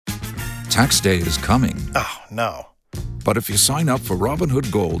Tax day is coming. Oh, no. But if you sign up for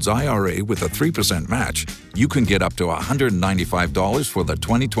Robinhood Gold's IRA with a 3% match, you can get up to $195 for the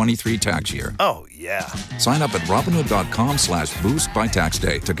 2023 tax year. Oh, yeah. Sign up at Robinhood.com/boost by tax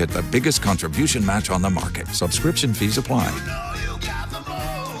day to get the biggest contribution match on the market. Subscription fees apply.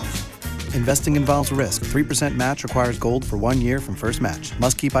 Investing involves risk. 3% match requires gold for 1 year from first match.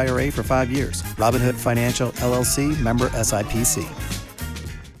 Must keep IRA for 5 years. Robinhood Financial, LLC, member SIPC.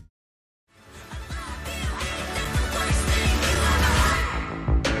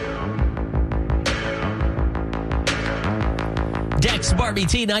 Dex Barbie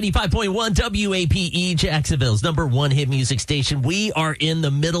T 95.1 WAPE, Jacksonville's number one hit music station. We are in the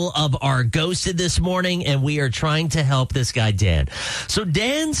middle of our Ghosted this morning, and we are trying to help this guy, Dan. So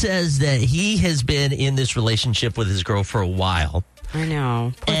Dan says that he has been in this relationship with his girl for a while. I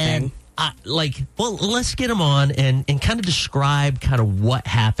know. Poor thing. Let's get him on and kind of describe kind of what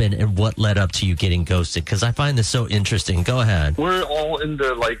happened and what led up to you getting ghosted, because I find this so interesting. Go ahead. We're all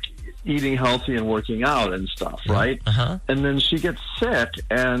into, eating healthy and working out and stuff, right? Uh-huh. And then she gets sick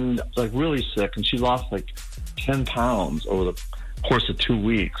and really sick, and she lost 10 pounds over the course of 2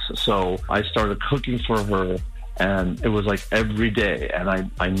 weeks. So I started cooking for her, and it was every day, and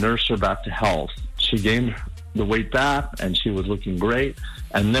I nursed her back to health. She gained the weight back, and she was looking great.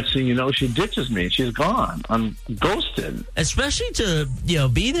 And next thing you know, she ditches me. She's gone. I'm ghosted. Especially to,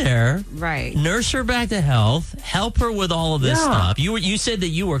 be there. Right. Nurse her back to health. Help her with all of this stuff. You said that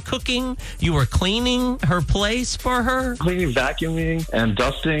you were cooking. You were cleaning her place for her. Cleaning, vacuuming, and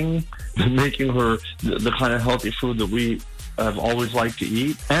dusting. Making her the kind of healthy food that we have always liked to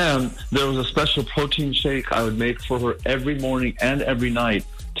eat. And there was a special protein shake I would make for her every morning and every night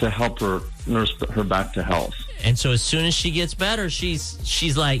to help her nurse her back to health. And so as soon as she gets better,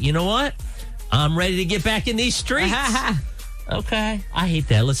 she's like, you know what? I'm ready to get back in these streets. Okay. I hate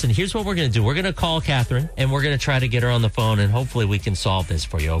that. Listen, here's what we're going to do. We're going to call Catherine, and we're going to try to get her on the phone, and hopefully we can solve this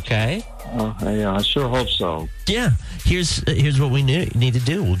for you, okay? Yeah, I sure hope so. Yeah. Here's what we need to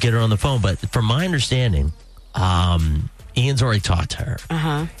do. We'll get her on the phone. But from my understanding, Ian's already talked to her.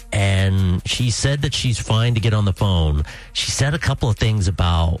 Uh-huh. And she said that she's fine to get on the phone. She said a couple of things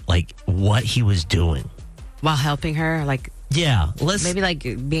about, what he was doing. While helping her, yeah,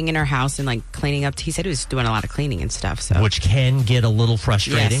 maybe being in her house and cleaning up. He said he was doing a lot of cleaning and stuff. So which can get a little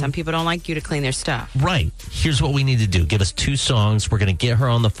frustrating. Yeah, some people don't like you to clean their stuff. Right. Here's what we need to do. Give us 2 songs. We're going to get her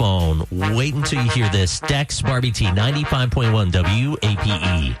on the phone. Wait until you hear this. Dex Barbie T 95.1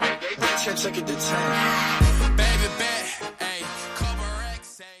 WAPE.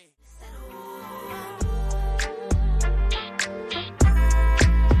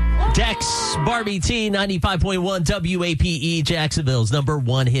 Dex Barbie T 95.1 WAPE, Jacksonville's number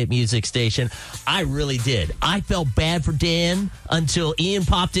one hit music station. I really did. I felt bad for Dan until Ian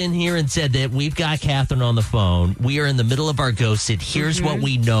popped in here and said that we've got Catherine on the phone. We are in the middle of our Ghosted. Here's what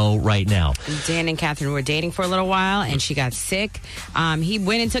we know right now. Dan and Catherine were dating for a little while, and she got sick. He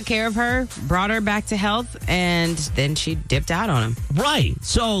went and took care of her, brought her back to health, and then she dipped out on him. Right.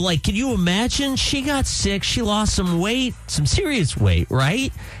 So, can you imagine? She got sick. She lost some weight, some serious weight,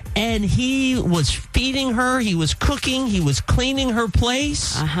 right? And he was feeding her. He was cooking. He was cleaning her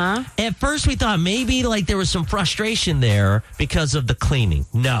place. Uh-huh. At first, we thought maybe there was some frustration there because of the cleaning.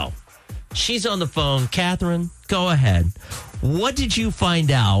 No. She's on the phone. Catherine, go ahead. What did you find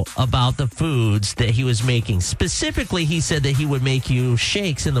out about the foods that he was making? Specifically, he said that he would make you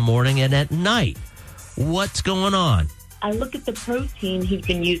shakes in the morning and at night. What's going on? I look at the protein he's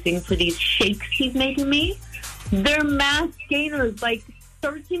been using for these shakes he's making me. They're mass gainers,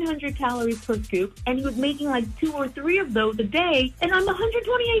 1,300 calories per scoop, and he was making 2 or 3 of those a day, and I'm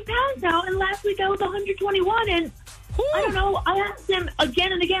 128 pounds now, and last week I was 121, and I don't know, I asked him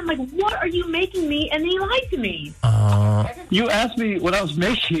again and again, what are you making me? And he lied to me. You asked me what I was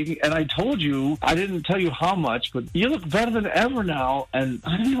making, and I told you, I didn't tell you how much, but you look better than ever now, and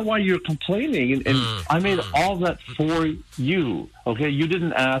I don't know why you're complaining, and I made all that for you, okay? You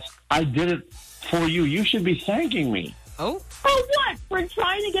didn't ask. I did it for you. You should be thanking me. Oh? For what? For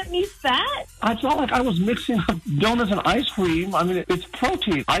trying to get me fat? It's not like I was mixing up donuts and ice cream. I mean, it's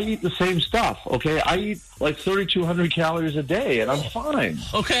protein. I eat the same stuff, okay? I eat 3,200 calories a day, and I'm fine.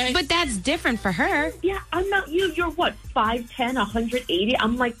 Okay. But that's different for her. Yeah, I'm not you. You're what, 5'10", 180?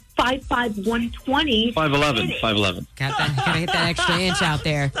 I'm 5'5", 120. 5'11", 5'11". Gotta hit that extra inch out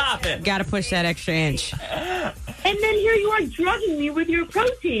there. Stop it. Gotta push that extra inch. And then here you are drugging me with your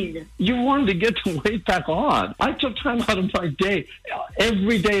protein. You wanted to get the weight back on. I took time out of my day,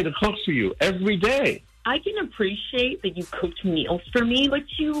 every day, to cook for you, every day. I can appreciate that you cooked meals for me, but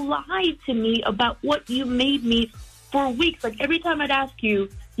you lied to me about what you made me for weeks. Like every time I'd ask you,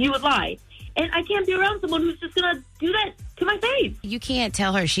 you would lie. And I can't be around someone who's just going to do that to my face. You can't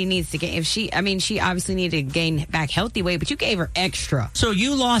tell her she needs to gain. She obviously needed to gain back healthy weight, but you gave her extra. So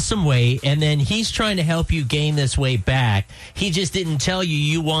you lost some weight, and then he's trying to help you gain this weight back. He just didn't tell you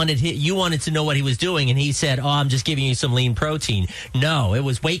you wanted to know what he was doing, and he said, "Oh, I'm just giving you some lean protein." No, it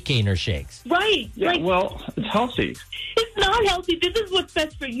was weight gainer shakes. Right. Yeah, well, it's healthy. It's not healthy. This is what's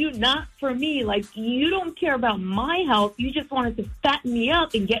best for you, not for me. Like, you don't care about my health. You just wanted to fatten me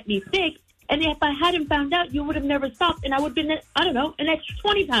up and get me sick. And if I hadn't found out, you would have never stopped. And I would have been, I don't know, an extra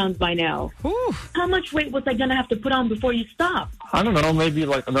 20 pounds by now. Whew. How much weight was I going to have to put on before you stopped? I don't know, maybe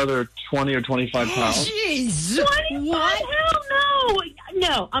like another 20 or 25 pounds. Jeez. 25? What? Hell no.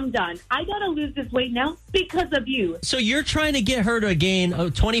 No, I'm done. I got to lose this weight now because of you. So you're trying to get her to gain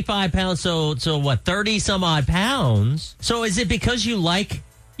 25 pounds, so what, 30 some odd pounds? So is it because you like,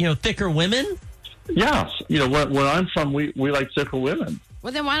 thicker women? Yes. Where I'm from, we like thicker women.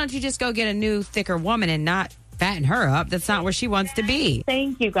 Well, then why don't you just go get a new, thicker woman and not fatten her up? That's not where she wants to be.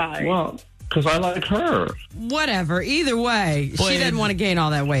 Thank you, guys. Well, because I like her. Whatever. Either way, Boy, she doesn't want to gain all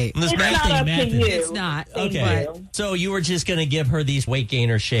that weight. This It's math not ain't up to mathing. you. It's not. Okay. But, So you were just going to give her these weight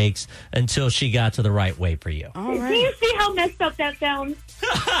gainer shakes until she got to the right weight for you. all Do right. you see how messed up that sounds?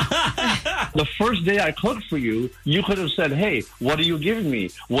 The first day I cooked for you, you could have said, "Hey, what are you giving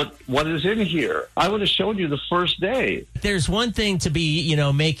me? What is in here?" I would have showed you the first day. There's one thing to be,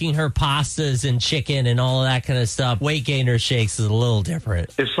 making her pastas and chicken and all of that kind of stuff. Weight gainer shakes is a little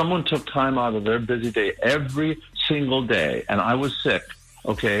different. If someone took time out of their busy day every single day and I was sick,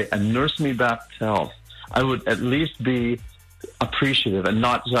 okay, and nursed me back to health, I would at least be appreciative and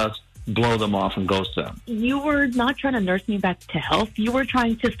not just blow them off and ghost them. You were not trying to nurse me back to health. You were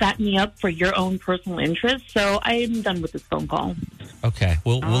trying to fatten me up for your own personal interest. So I'm done with this phone call. Okay.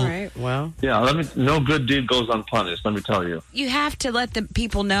 All right. Well, Yeah, no good deed goes unpunished, let me tell you. you have to let the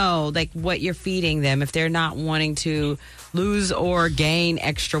people know like what you're feeding them if they're not wanting to lose or gain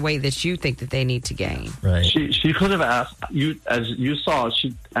extra weight that you think that they need to gain. Right. She could have asked you, as you saw,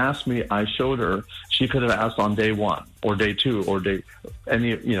 she asked me, I showed her, she could have asked on day 1 or day 2 or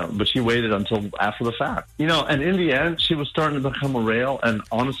but she waited until after the fact. And in the end, she was starting to become a rail, and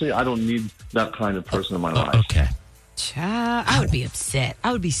honestly, I don't need that kind of person in my life. Okay. Child, I would be upset.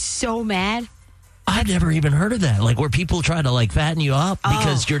 I would be so mad. I've never even heard of that. Like where people try to fatten you up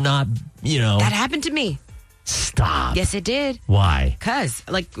because you're not, That happened to me. Stop. Yes, it did. Why? Because,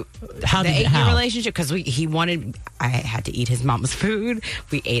 How the did 8-year relationship, because I had to eat his mama's food.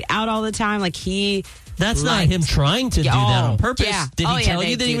 We ate out all the time. That's not him trying to do that on purpose. Yeah. Did he tell they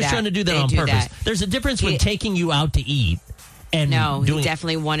you that he do was trying to do that They on do purpose? that. There's a difference when taking you out to eat and No, doing he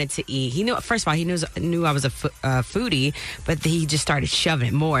definitely wanted to eat. He knew. First of all, he knew I was a foodie, but he just started shoving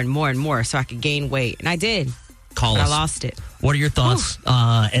it more and more and more so I could gain weight, and I did. Call but us. I lost it. What are your thoughts?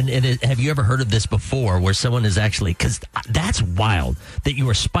 Have you ever heard of this before where someone is actually, because that's wild that you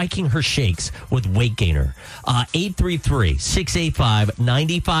are spiking her shakes with weight gainer.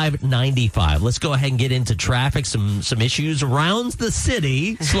 833-685-9595. Let's go ahead and get into traffic, some issues around the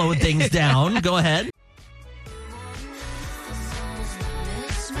city, slowing things down. Go ahead.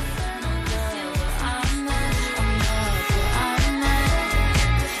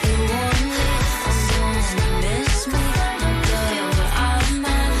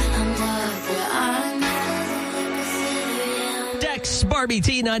 Barbie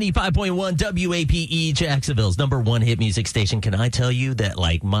T 95.1 WAPE Jacksonville's number 1 hit music station. Can I tell you that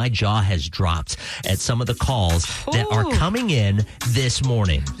my jaw has dropped at some of the calls that are coming in this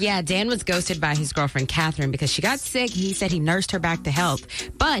morning? Yeah, Dan was ghosted by his girlfriend Catherine because she got sick. He said he nursed her back to health,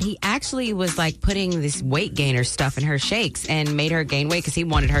 but he actually was putting this weight gainer stuff in her shakes and made her gain weight because he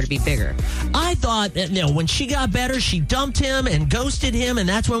wanted her to be bigger. I thought that when she got better, she dumped him and ghosted him, and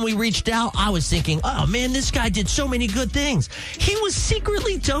that's when we reached out. I was thinking, oh man, this guy did so many good things. He was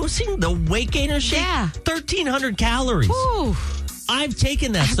secretly dosing the weight gainer shake. Yeah. 1,300 calories. Ooh. I've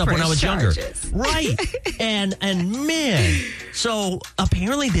taken that stuff when I was younger. Right. and man, so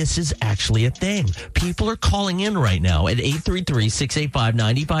apparently this is actually a thing. People are calling in right now at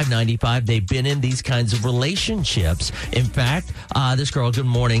 833-685-9595. They've been in these kinds of relationships. In fact, this girl, good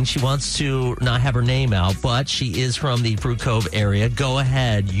morning. She wants to not have her name out, but she is from the Fruit Cove area. Go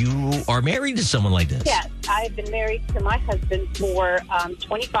ahead. You are married to someone like this. Yes, I've been married to my husband for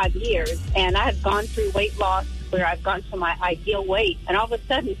 25 years, and I have gone through weight loss where I've gotten to my ideal weight, and all of a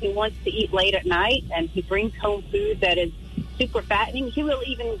sudden he wants to eat late at night, and he brings home food that is super fattening. He will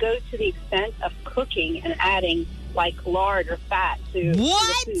even go to the extent of cooking and adding lard or fat to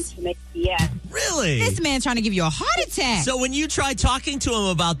the food to make Really? This man's trying to give you a heart attack. So when you tried talking to him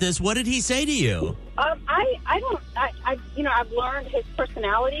about this, what did he say to you? I've learned his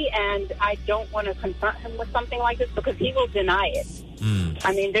personality, and I don't want to confront him with something like this because he will deny it.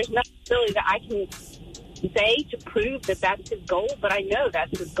 I mean, there's nothing really that I can say to prove that that's his goal, but I know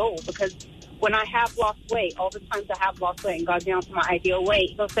that's his goal because when I have lost weight, all the times I have lost weight and got down to my ideal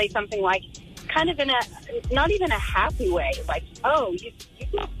weight, he'll say something like, kind of in a, not even a happy way, like, oh, you've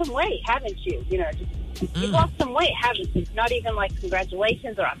lost some weight, haven't you? You know, just, you've lost some weight, haven't you? Not even like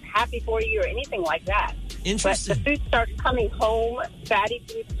congratulations or I'm happy for you or anything like that. Interesting. But the food starts coming home, fatty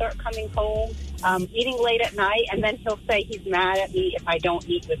foods start coming home, eating late at night, and then he'll say he's mad at me if I don't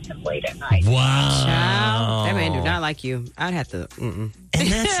eat with him late at night. Wow. Child, that man do not like you. I'd have to. And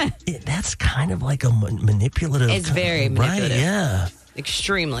that's kind of like a manipulative. It's very manipulative. Right, yeah.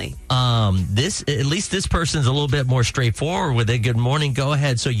 Extremely. At least this person's a little bit more straightforward with it. Good morning. Go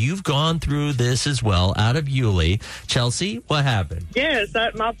ahead. So you've gone through this as well out of Yulee. Chelsea, what happened? Yes,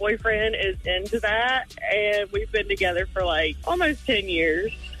 my boyfriend is into that, and we've been together for like almost 10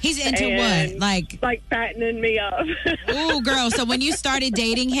 years. He's into what? Like fattening me up. Ooh, girl. So when you started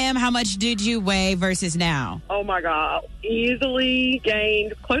dating him, how much did you weigh versus now? Oh, my God. Easily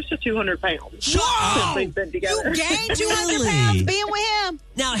gained close to 200 pounds since we've been together. You gained 200 pounds being with him?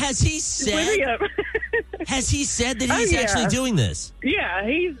 Now, has he said that he's actually doing this? Yeah,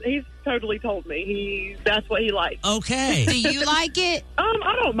 he's totally told me that's what he likes. Okay. Do you like it?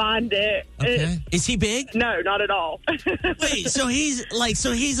 I don't mind it. Okay. Is he big? No, not at all. Wait, so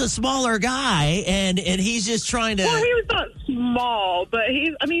he's a smaller guy and he's just trying to. Well, he was not small, but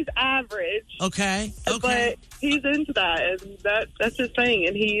he's average. Okay. But he's into that, and that's his thing,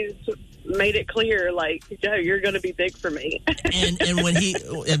 and he's made it clear, like, Joe, you're going to be big for me. and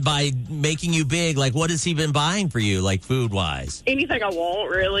by making you big, like, what has he been buying for you, like, food-wise? Anything I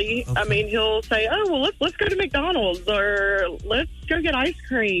want, really. Okay. I mean, he'll say, oh, well, let's go to McDonald's, or let's go get ice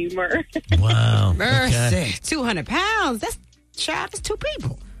cream, or... Wow. Mercy. Okay. 200 pounds. That's two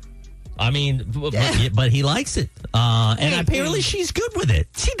people. I mean, but he likes it. And apparently she's good with it.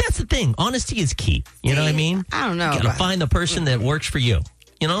 See, that's the thing. Honesty is key. You know what I mean? I don't know. You gotta find the person that works for you.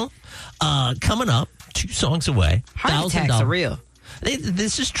 You know? Coming up, 2 songs away. Heart attacks are real.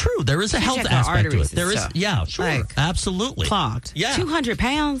 This is true. There is a health check our aspect to it. arteries There and is, stuff. yeah, sure. Like, Absolutely. Clogged. Yeah. 200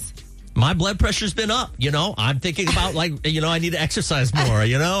 pounds? My blood pressure's been up, you know. I'm thinking about, like, you know, I need to exercise more,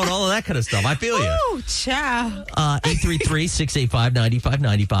 you know, and all of that kind of stuff. I feel you. Oh, child.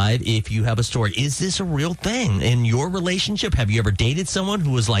 833-685-9595. If you have a story, is this a real thing in your relationship? Have you ever dated someone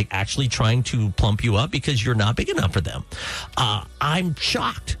who was, like, actually trying to plump you up because you're not big enough for them? I'm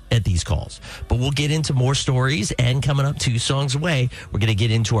shocked at these calls, but we'll get into more stories. And coming up 2 songs away, we're going to get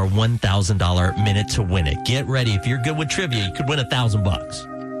into our $1,000 minute to win it. Get ready. If you're good with trivia, you could win $1,000.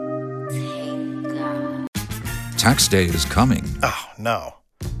 Tax day is coming. Oh, no.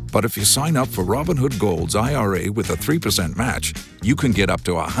 But if you sign up for Robinhood Gold's IRA with a 3% match, you can get up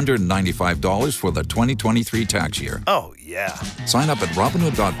to $195 for the 2023 tax year. Oh, yeah. Sign up at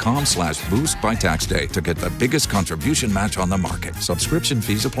Robinhood.com/boost by tax day to get the biggest contribution match on the market. Subscription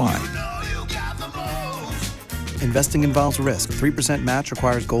fees apply. Investing involves risk. 3% match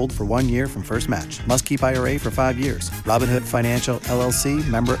requires gold for 1 year from first match. Must keep IRA for 5 years. Robinhood Financial, LLC,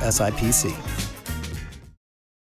 member SIPC.